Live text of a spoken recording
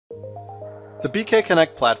The BK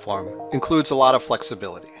Connect platform includes a lot of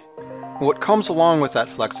flexibility. What comes along with that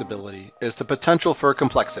flexibility is the potential for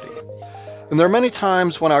complexity. And there are many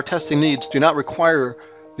times when our testing needs do not require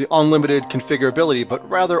the unlimited configurability, but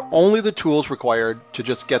rather only the tools required to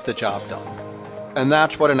just get the job done. And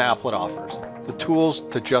that's what an applet offers, the tools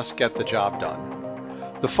to just get the job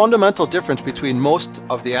done. The fundamental difference between most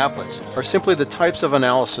of the applets are simply the types of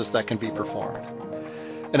analysis that can be performed.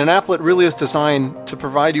 And an applet really is designed to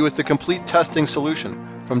provide you with the complete testing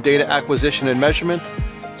solution, from data acquisition and measurement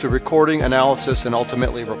to recording, analysis, and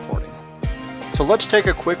ultimately reporting. So let's take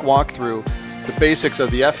a quick walk through the basics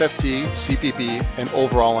of the FFT, CPB, and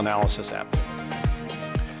overall analysis applet.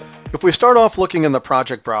 If we start off looking in the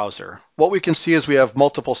project browser, what we can see is we have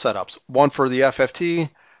multiple setups, one for the FFT,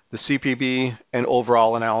 the CPB, and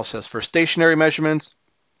overall analysis for stationary measurements,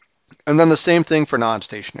 and then the same thing for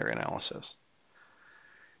non-stationary analysis.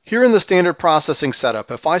 Here in the standard processing setup,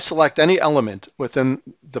 if I select any element within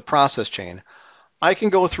the process chain, I can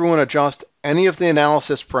go through and adjust any of the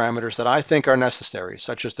analysis parameters that I think are necessary,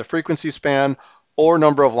 such as the frequency span or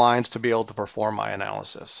number of lines to be able to perform my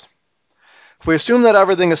analysis. If we assume that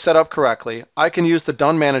everything is set up correctly, I can use the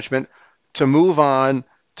done management to move on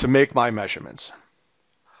to make my measurements.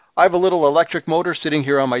 I have a little electric motor sitting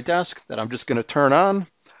here on my desk that I'm just going to turn on.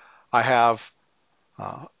 I have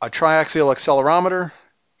a triaxial accelerometer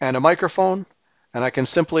and a microphone, and I can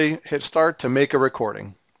simply hit start to make a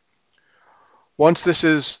recording. Once this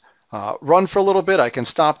is run for a little bit, I can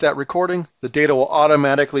stop that recording. The data will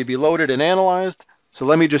automatically be loaded and analyzed. So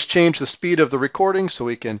let me just change the speed of the recording so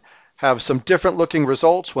we can have some different looking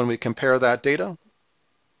results when we compare that data.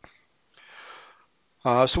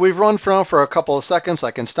 So we've run for a couple of seconds. I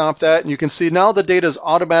can stop that, and you can see now the data has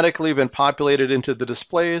automatically been populated into the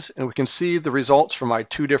displays, and we can see the results from my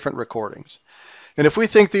two different recordings. And if we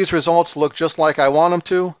think these results look just like I want them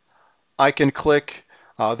to, I can click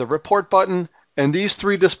the report button, and these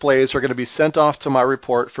three displays are going to be sent off to my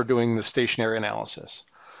report for doing the stationary analysis.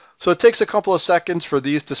 So it takes a couple of seconds for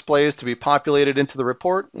these displays to be populated into the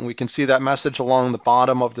report, and we can see that message along the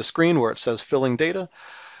bottom of the screen where it says filling data.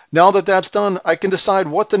 Now that that's done, I can decide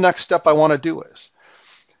what the next step I want to do is.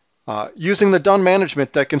 Using the done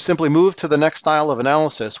management, I can simply move to the next style of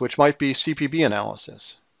analysis, which might be CPB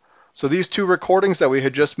analysis. So these two recordings that we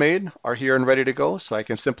had just made are here and ready to go, so I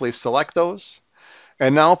can simply select those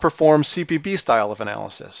and now perform CPB style of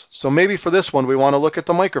analysis. So maybe for this one we want to look at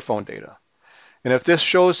the microphone data. And if this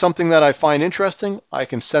shows something that I find interesting, I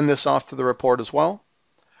can send this off to the report as well.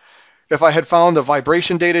 If I had found the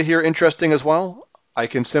vibration data here interesting as well, I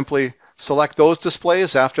can simply select those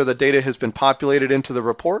displays after the data has been populated into the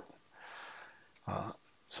report.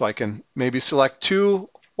 So I can maybe select two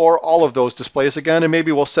or all of those displays again, and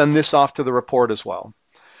maybe we'll send this off to the report as well.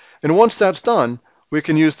 And once that's done, we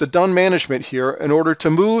can use the done management here in order to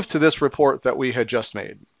move to this report that we had just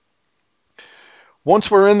made. Once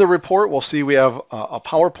we're in the report, we'll see we have a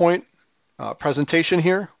PowerPoint presentation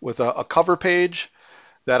here with a cover page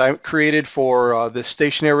that I created for this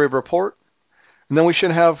stationary report. And then we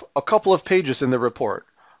should have a couple of pages in the report.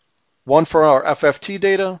 One for our FFT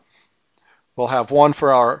data. We'll have one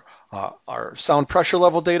for our sound pressure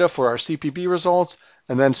level data for our CPB results,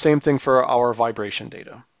 and then same thing for our vibration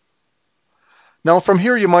data. Now from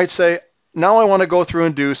here you might say, now I want to go through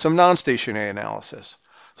and do some non-stationary analysis.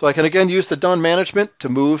 So I can again use the done management to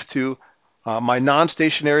move to my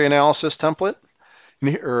non-stationary analysis template,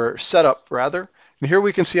 or setup rather. And here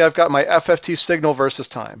we can see I've got my FFT signal versus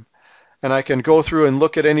time. And I can go through and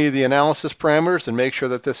look at any of the analysis parameters and make sure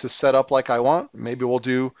that this is set up like I want. Maybe we'll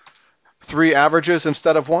do 3 averages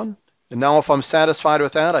instead of 1. And now if I'm satisfied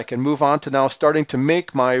with that, I can move on to now starting to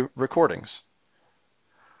make my recordings.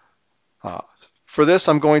 For this,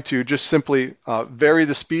 I'm going to just simply vary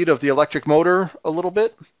the speed of the electric motor a little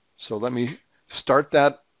bit. So let me start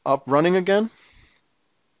that up running again.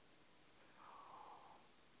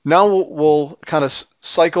 Now we'll kind of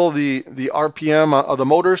cycle the RPM of the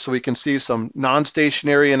motor so we can see some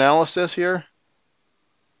non-stationary analysis here.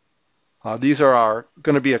 These are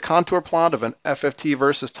going to be a contour plot of an FFT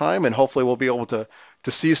versus time, and hopefully we'll be able to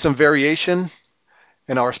see some variation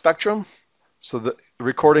in our spectrum. So the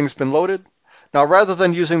recording's been loaded. Now rather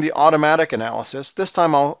than using the automatic analysis, this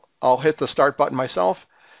time I'll hit the start button myself,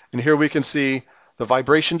 and here we can see the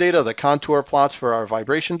vibration data, the contour plots for our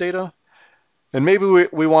vibration data. And maybe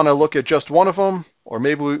we want to look at just one of them, or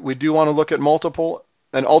maybe we do want to look at multiple,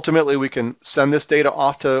 and ultimately we can send this data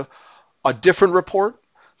off to a different report.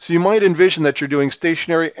 So you might envision that you're doing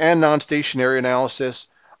stationary and non-stationary analysis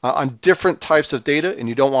on different types of data, and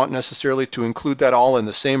you don't want necessarily to include that all in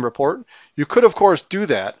the same report. You could, of course, do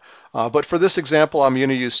that, but for this example, I'm going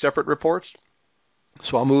to use separate reports.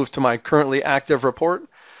 So I'll move to my currently active report.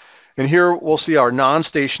 And here we'll see our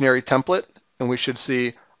non-stationary template, and we should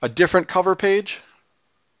see a different cover page.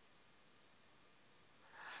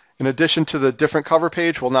 In addition to the different cover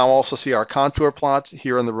page, we'll now also see our contour plots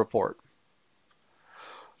here in the report.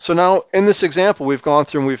 So now in this example, we've gone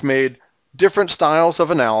through and we've made different styles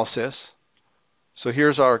of analysis. So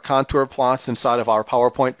here's our contour plots inside of our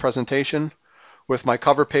PowerPoint presentation with my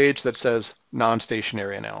cover page that says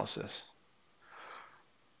non-stationary analysis.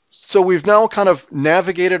 So we've now kind of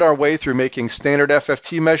navigated our way through making standard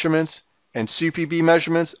FFT measurements and CPB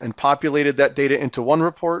measurements and populated that data into one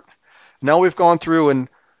report. Now we've gone through and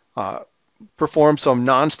performed some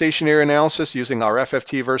non-stationary analysis using our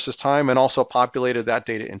FFT versus time and also populated that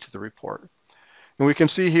data into the report. And we can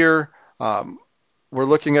see here we're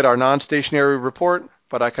looking at our non-stationary report,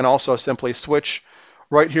 but I can also simply switch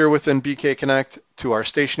right here within BK Connect to our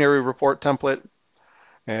stationary report template.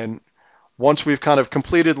 And once we've kind of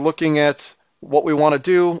completed looking at what we want to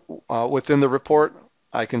do within the report,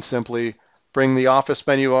 I can simply bring the Office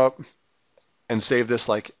menu up and save this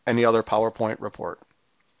like any other PowerPoint report.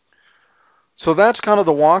 So that's kind of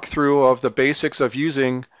the walkthrough of the basics of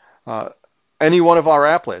using any one of our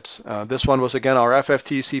applets. This one was again our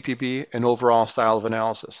FFT, CPB, and overall style of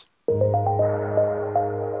analysis.